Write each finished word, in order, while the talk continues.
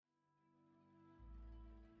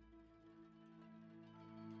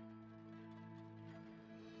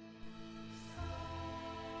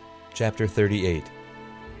Chapter 38.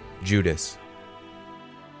 Judas.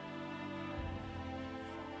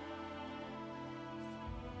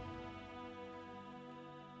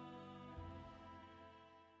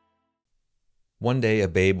 One day a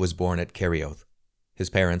babe was born at Kerioth. His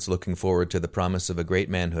parents, looking forward to the promise of a great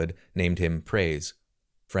manhood, named him Praise.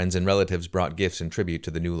 Friends and relatives brought gifts in tribute to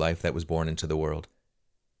the new life that was born into the world.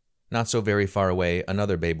 Not so very far away,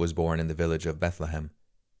 another babe was born in the village of Bethlehem.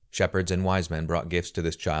 Shepherds and wise men brought gifts to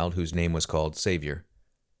this child whose name was called Savior.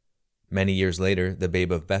 Many years later, the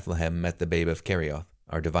babe of Bethlehem met the babe of Kerioth.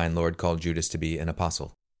 Our divine Lord called Judas to be an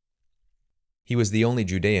apostle. He was the only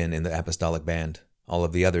Judean in the apostolic band, all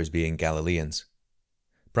of the others being Galileans.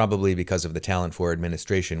 Probably because of the talent for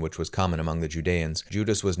administration which was common among the Judeans,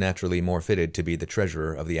 Judas was naturally more fitted to be the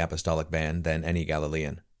treasurer of the apostolic band than any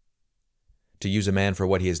Galilean. To use a man for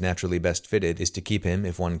what he is naturally best fitted is to keep him,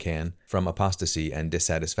 if one can, from apostasy and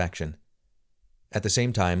dissatisfaction. At the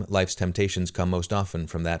same time, life's temptations come most often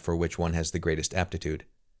from that for which one has the greatest aptitude.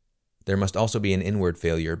 There must also be an inward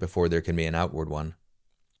failure before there can be an outward one.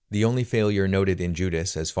 The only failure noted in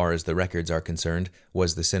Judas, as far as the records are concerned,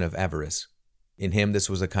 was the sin of avarice. In him this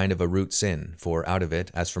was a kind of a root sin, for out of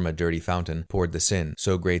it, as from a dirty fountain, poured the sin,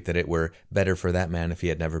 so great that it were better for that man if he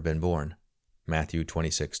had never been born. Matthew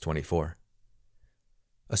 26:24.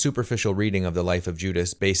 A superficial reading of the life of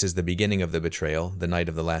Judas bases the beginning of the betrayal, the night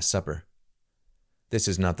of the Last Supper. This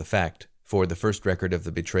is not the fact, for the first record of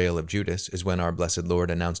the betrayal of Judas is when our blessed Lord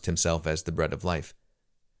announced himself as the bread of life.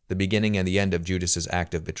 The beginning and the end of Judas's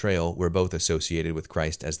act of betrayal were both associated with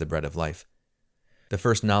Christ as the bread of life. The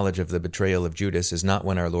first knowledge of the betrayal of Judas is not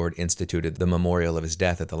when our Lord instituted the memorial of his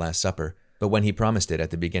death at the Last Supper, but when he promised it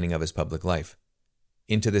at the beginning of his public life.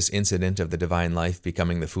 Into this incident of the divine life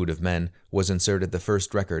becoming the food of men was inserted the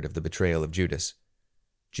first record of the betrayal of Judas.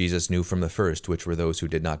 Jesus knew from the first which were those who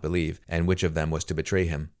did not believe, and which of them was to betray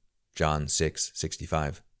him. John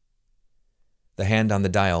 6:65. The hand on the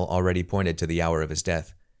dial already pointed to the hour of his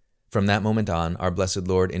death. From that moment on, our blessed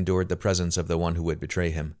Lord endured the presence of the one who would betray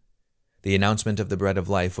him. The announcement of the bread of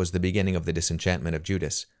life was the beginning of the disenchantment of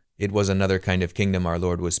Judas. It was another kind of kingdom our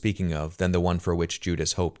Lord was speaking of than the one for which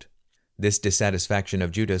Judas hoped. This dissatisfaction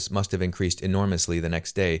of Judas must have increased enormously the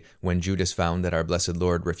next day when Judas found that our blessed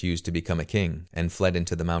Lord refused to become a king and fled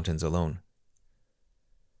into the mountains alone.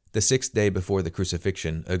 The 6th day before the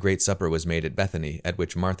crucifixion, a great supper was made at Bethany, at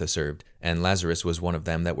which Martha served, and Lazarus was one of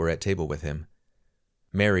them that were at table with him.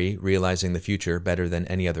 Mary, realizing the future better than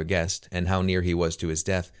any other guest, and how near he was to his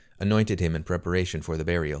death, anointed him in preparation for the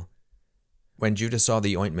burial. When Judas saw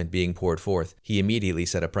the ointment being poured forth, he immediately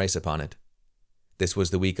set a price upon it. This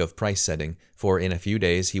was the week of price-setting, for in a few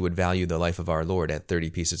days he would value the life of our Lord at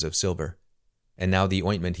 30 pieces of silver. And now the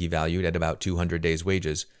ointment he valued at about 200 days'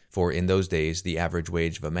 wages, for in those days the average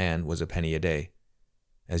wage of a man was a penny a day.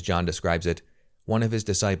 As John describes it, one of his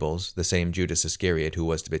disciples, the same Judas Iscariot who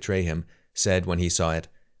was to betray him, said when he saw it,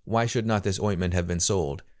 "Why should not this ointment have been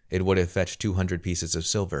sold? It would have fetched 200 pieces of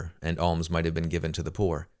silver, and alms might have been given to the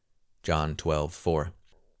poor." John 12:4.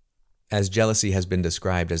 As jealousy has been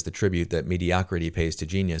described as the tribute that mediocrity pays to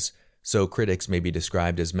genius, so critics may be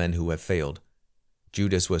described as men who have failed.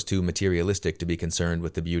 Judas was too materialistic to be concerned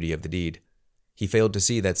with the beauty of the deed. He failed to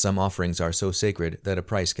see that some offerings are so sacred that a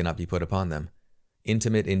price cannot be put upon them.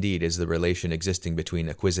 Intimate indeed is the relation existing between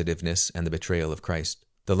acquisitiveness and the betrayal of Christ.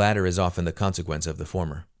 The latter is often the consequence of the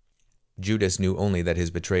former. Judas knew only that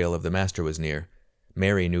his betrayal of the Master was near.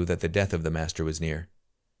 Mary knew that the death of the Master was near.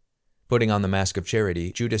 Putting on the mask of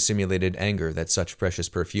charity, Judas simulated anger that such precious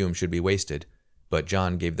perfume should be wasted, but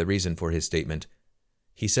John gave the reason for his statement.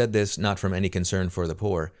 He said this not from any concern for the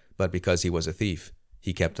poor, but because he was a thief.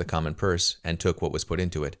 He kept the common purse and took what was put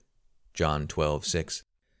into it. John 12:6.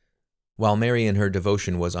 While Mary in her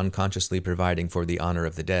devotion was unconsciously providing for the honor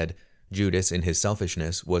of the dead, Judas in his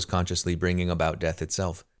selfishness was consciously bringing about death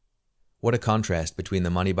itself. What a contrast between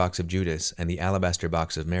the money box of Judas and the alabaster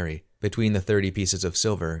box of Mary, between the 30 pieces of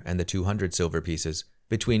silver and the 200 silver pieces,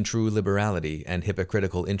 between true liberality and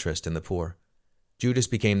hypocritical interest in the poor. Judas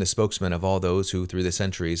became the spokesman of all those who, through the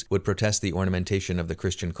centuries, would protest the ornamentation of the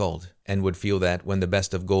Christian cult, and would feel that, when the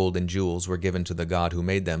best of gold and jewels were given to the God who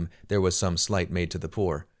made them, there was some slight made to the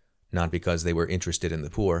poor, not because they were interested in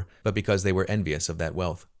the poor, but because they were envious of that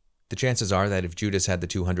wealth. The chances are that if Judas had the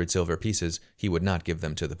 200 silver pieces, he would not give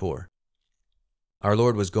them to the poor. Our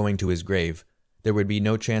Lord was going to his grave. There would be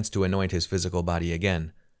no chance to anoint his physical body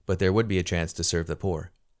again, but there would be a chance to serve the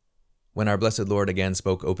poor. When our blessed Lord again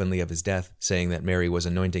spoke openly of his death, saying that Mary was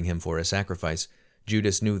anointing him for a sacrifice,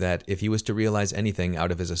 Judas knew that if he was to realize anything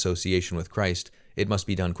out of his association with Christ, it must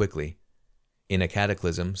be done quickly. In a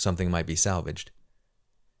cataclysm, something might be salvaged.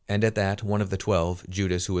 And at that, one of the 12,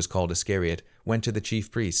 Judas, who was called Iscariot, went to the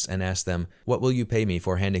chief priests and asked them, "What will you pay me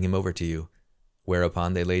for handing him over to you?"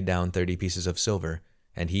 Whereupon they laid down 30 pieces of silver,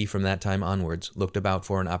 and he from that time onwards looked about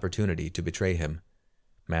for an opportunity to betray him.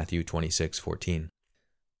 Matthew 26:14.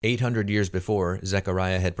 800 years before,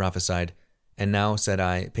 Zechariah had prophesied, "And now, said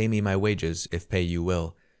I, pay me my wages, if pay you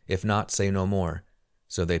will. If not, say no more.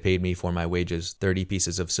 So they paid me for my wages 30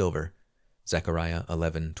 pieces of silver." Zechariah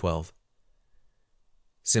 11:12.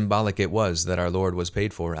 Symbolic it was that our Lord was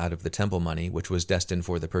paid for out of the temple money which was destined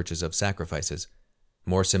for the purchase of sacrifices.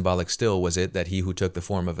 More symbolic still was it that he who took the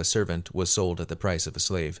form of a servant was sold at the price of a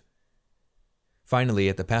slave. Finally,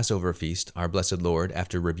 at the Passover feast, our blessed Lord,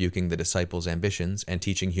 after rebuking the disciples' ambitions and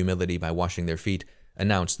teaching humility by washing their feet,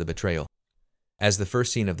 announced the betrayal. As the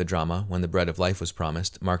first scene of the drama, when the bread of life was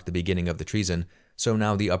promised, marked the beginning of the treason, so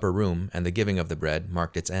now the upper room and the giving of the bread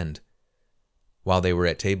marked its end. While they were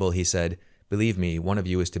at table, he said, "Believe me, one of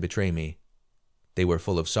you is to betray me." They were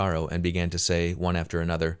full of sorrow and began to say, one after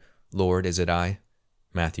another, "Lord, is it I?"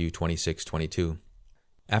 Matthew 26:22.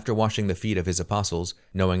 After washing the feet of his apostles,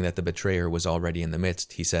 knowing that the betrayer was already in the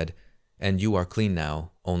midst, he said, "And you are clean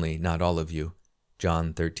now, only not all of you."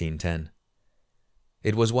 John 13:10.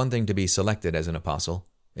 It was one thing to be selected as an apostle.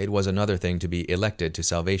 It was another thing to be elected to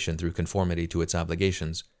salvation through conformity to its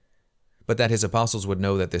obligations. But that his apostles would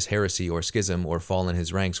know that this heresy or schism or fall in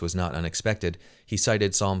his ranks was not unexpected, he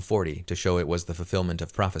cited Psalm 40 to show it was the fulfillment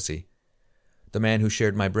of prophecy. "The man who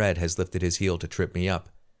shared my bread has lifted his heel to trip me up.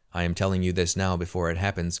 I am telling you this now before it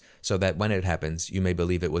happens, so that when it happens you may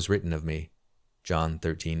believe it was written of me." John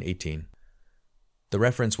 13:18. The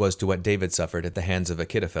reference was to what David suffered at the hands of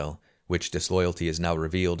Achitophel, which disloyalty is now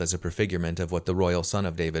revealed as a prefigurement of what the royal son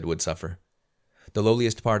of David would suffer. The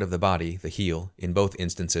lowliest part of the body, the heel, in both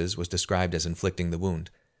instances was described as inflicting the wound.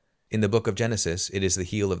 In the book of Genesis, it is the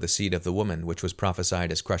heel of the seed of the woman which was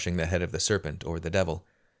prophesied as crushing the head of the serpent, or the devil.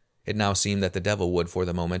 It now seemed that the devil would for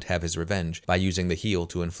the moment have his revenge by using the heel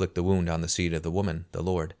to inflict the wound on the seed of the woman, the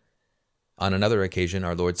Lord. On another occasion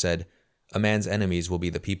our Lord said, "A man's enemies will be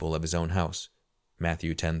the people of his own house."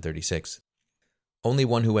 Matthew 10:36. Only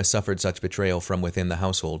one who has suffered such betrayal from within the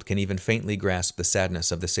household can even faintly grasp the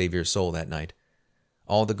sadness of the Savior's soul that night.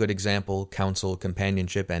 All the good example, counsel,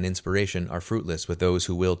 companionship, and inspiration are fruitless with those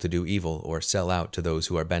who will to do evil or sell out to those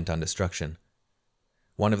who are bent on destruction.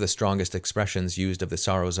 One of the strongest expressions used of the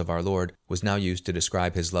sorrows of our Lord was now used to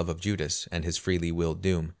describe his love of Judas and his freely willed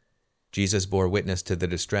doom. Jesus bore witness to the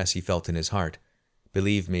distress he felt in his heart.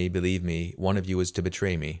 Believe me, one of you is to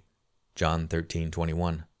betray me." John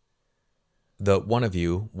 13:21. The "one of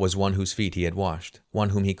you" was one whose feet he had washed, one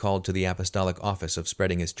whom he called to the apostolic office of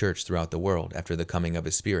spreading his church throughout the world after the coming of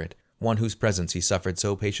his Spirit, one whose presence he suffered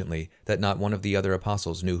so patiently that not one of the other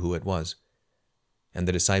apostles knew who it was. And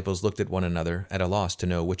the disciples looked at one another, at a loss to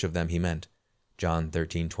know which of them he meant. John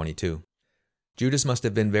 13:22. Judas must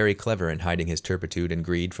have been very clever in hiding his turpitude and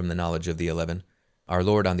greed from the knowledge of the 11. Our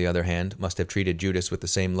Lord, on the other hand, must have treated Judas with the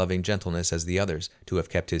same loving gentleness as the others to have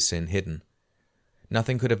kept his sin hidden.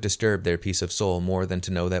 Nothing could have disturbed their peace of soul more than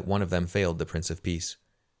to know that one of them failed the Prince of Peace.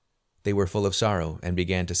 They were full of sorrow and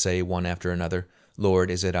began to say one after another, "Lord,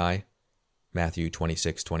 is it I?" Matthew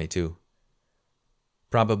 26:22.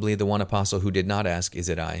 Probably the one apostle who did not ask, "Is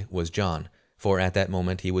it I?" was John, for at that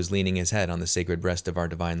moment he was leaning his head on the sacred breast of our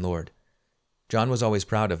divine Lord. John was always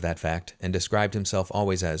proud of that fact and described himself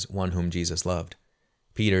always as one whom Jesus loved.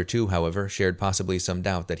 Peter, too, however, shared possibly some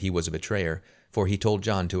doubt that he was a betrayer, for he told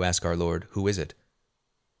John to ask our Lord, "Who is it?"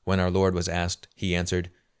 When our Lord was asked, he answered,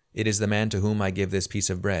 "It is the man to whom I give this piece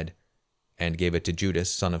of bread," and gave it to Judas,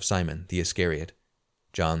 son of Simon, the Iscariot.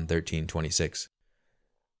 John 13:26.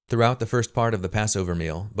 Throughout the first part of the Passover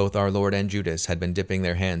meal, both our Lord and Judas had been dipping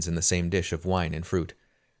their hands in the same dish of wine and fruit.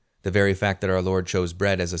 The very fact that our Lord chose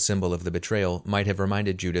bread as a symbol of the betrayal might have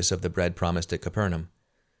reminded Judas of the bread promised at Capernaum.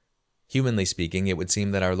 Humanly speaking, it would seem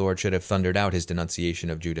that our Lord should have thundered out his denunciation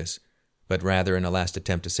of Judas, but rather in a last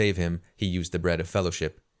attempt to save him, he used the bread of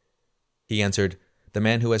fellowship. He answered, "The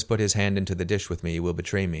man who has put his hand into the dish with me will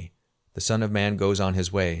betray me. The Son of Man goes on his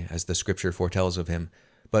way, as the Scripture foretells of him,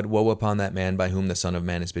 but woe upon that man by whom the Son of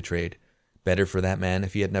Man is betrayed. Better for that man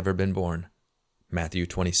if he had never been born." Matthew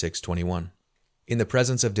 26:21. In the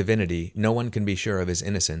presence of divinity, no one can be sure of his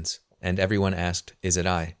innocence, and everyone asked, "Is it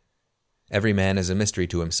I?" Every man is a mystery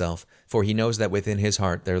to himself, for he knows that within his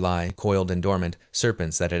heart there lie, coiled and dormant,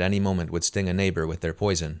 serpents that at any moment would sting a neighbor with their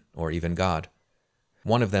poison, or even God.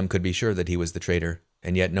 One of them could be sure that he was the traitor,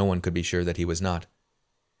 and yet no one could be sure that he was not.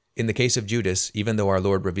 In the case of Judas, even though our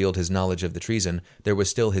Lord revealed his knowledge of the treason, there was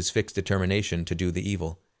still his fixed determination to do the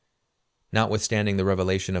evil. Notwithstanding the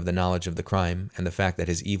revelation of the knowledge of the crime and the fact that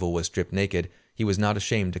his evil was stripped naked, he was not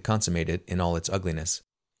ashamed to consummate it in all its ugliness.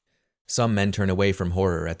 Some men turn away from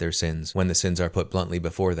horror at their sins when the sins are put bluntly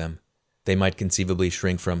before them. They might conceivably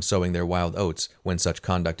shrink from sowing their wild oats when such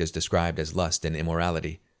conduct is described as lust and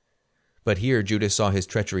immorality. But here Judas saw his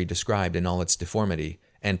treachery described in all its deformity,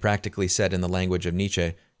 and practically said in the language of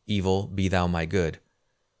Nietzsche, "Evil, be thou my good."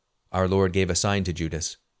 Our Lord gave a sign to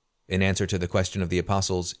Judas. In answer to the question of the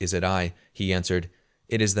apostles, "Is it I?" he answered,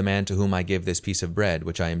 "It is the man to whom I give this piece of bread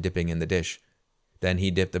which I am dipping in the dish." Then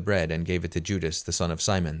he dipped the bread and gave it to Judas, the son of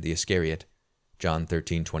Simon, the Iscariot. John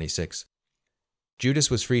 13:26.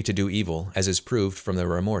 Judas was free to do evil, as is proved from the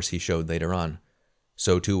remorse he showed later on.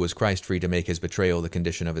 So too was Christ free to make his betrayal the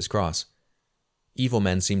condition of his cross. Evil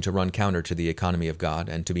men seem to run counter to the economy of God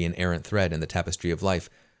and to be an errant thread in the tapestry of life,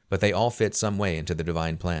 but they all fit some way into the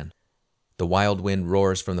divine plan. The wild wind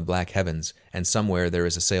roars from the black heavens, and somewhere there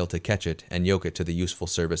is a sail to catch it and yoke it to the useful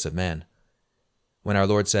service of man. When our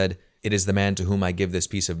Lord said, "It is the man to whom I give this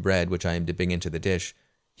piece of bread which I am dipping into the dish,"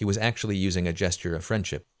 he was actually using a gesture of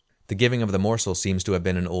friendship. The giving of the morsel seems to have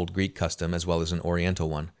been an old Greek custom as well as an Oriental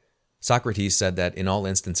one. Socrates said that in all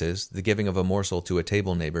instances, the giving of a morsel to a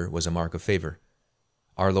table neighbor was a mark of favor.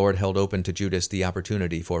 Our Lord held open to Judas the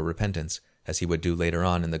opportunity for repentance, as he would do later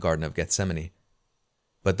on in the Garden of Gethsemane.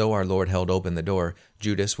 But though our Lord held open the door,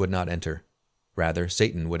 Judas would not enter. Rather,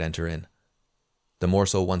 Satan would enter in. The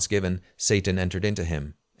morsel once given, Satan entered into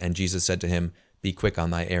him, and Jesus said to him, "Be quick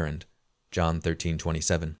on thy errand." John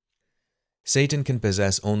 13:27. Satan can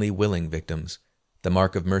possess only willing victims. The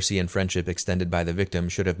mark of mercy and friendship extended by the victim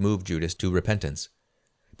should have moved Judas to repentance.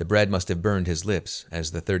 The bread must have burned his lips,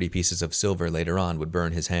 as the 30 pieces of silver later on would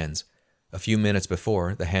burn his hands. A few minutes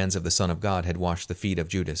before, the hands of the Son of God had washed the feet of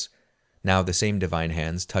Judas. Now the same divine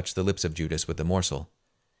hands touch the lips of Judas with the morsel.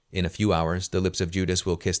 In a few hours, the lips of Judas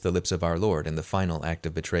will kiss the lips of our Lord in the final act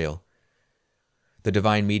of betrayal. The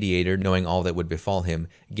divine mediator, knowing all that would befall him,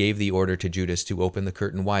 gave the order to Judas to open the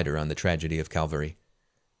curtain wider on the tragedy of Calvary.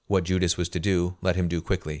 What Judas was to do, let him do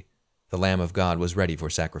quickly. The Lamb of God was ready for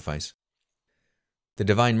sacrifice. The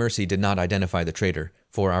divine mercy did not identify the traitor,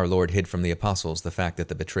 for our Lord hid from the apostles the fact that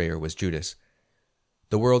the betrayer was Judas.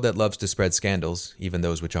 The world that loves to spread scandals, even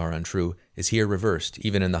those which are untrue, is here reversed,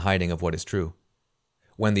 even in the hiding of what is true.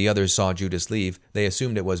 When the others saw Judas leave, they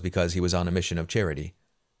assumed it was because he was on a mission of charity.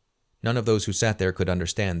 None of those who sat there could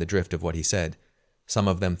understand the drift of what he said. Some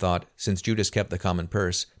of them thought, since Judas kept the common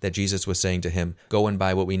purse, that Jesus was saying to him, "Go and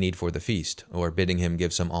buy what we need for the feast," or bidding him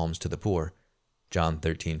give some alms to the poor. John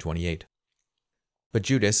 13:28. But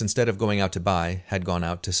Judas, instead of going out to buy, had gone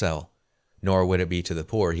out to sell. Nor would it be to the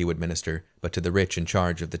poor he would minister, but to the rich in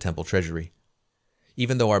charge of the temple treasury.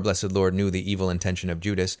 Even though our blessed Lord knew the evil intention of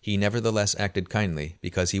Judas, he nevertheless acted kindly,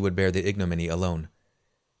 because he would bear the ignominy alone.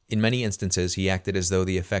 In many instances, he acted as though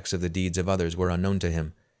the effects of the deeds of others were unknown to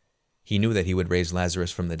him. He knew that he would raise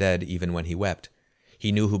Lazarus from the dead even when he wept.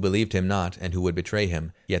 He knew who believed him not and who would betray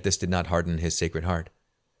him, yet this did not harden his sacred heart.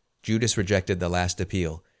 Judas rejected the last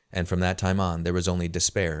appeal, and from that time on there was only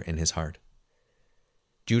despair in his heart.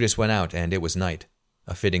 Judas went out, and it was night,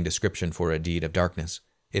 a fitting description for a deed of darkness.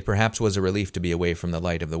 It perhaps was a relief to be away from the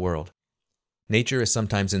light of the world. Nature is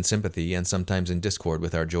sometimes in sympathy and sometimes in discord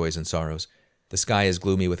with our joys and sorrows. The sky is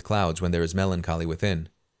gloomy with clouds when there is melancholy within.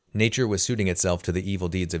 Nature was suiting itself to the evil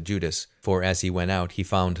deeds of Judas, for as he went out he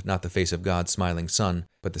found not the face of God's smiling sun,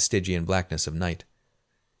 but the Stygian blackness of night.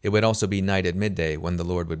 It would also be night at midday when the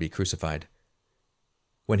Lord would be crucified.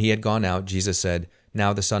 When he had gone out, Jesus said,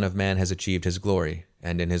 "Now the Son of Man has achieved his glory,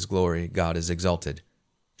 and in his glory God is exalted."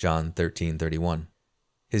 John 13:31.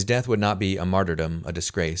 His death would not be a martyrdom, a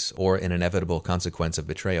disgrace, or an inevitable consequence of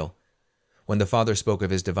betrayal. When the Father spoke of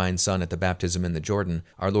his divine Son at the baptism in the Jordan,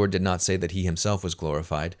 our Lord did not say that he himself was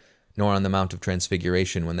glorified, nor on the Mount of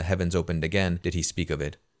Transfiguration when the heavens opened again did he speak of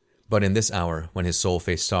it. But in this hour, when his soul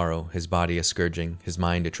faced sorrow, his body a scourging, his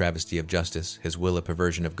mind a travesty of justice, his will a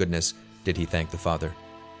perversion of goodness, did he thank the Father.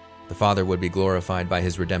 The Father would be glorified by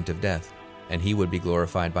his redemptive death, and he would be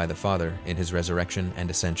glorified by the Father in his resurrection and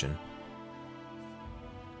ascension.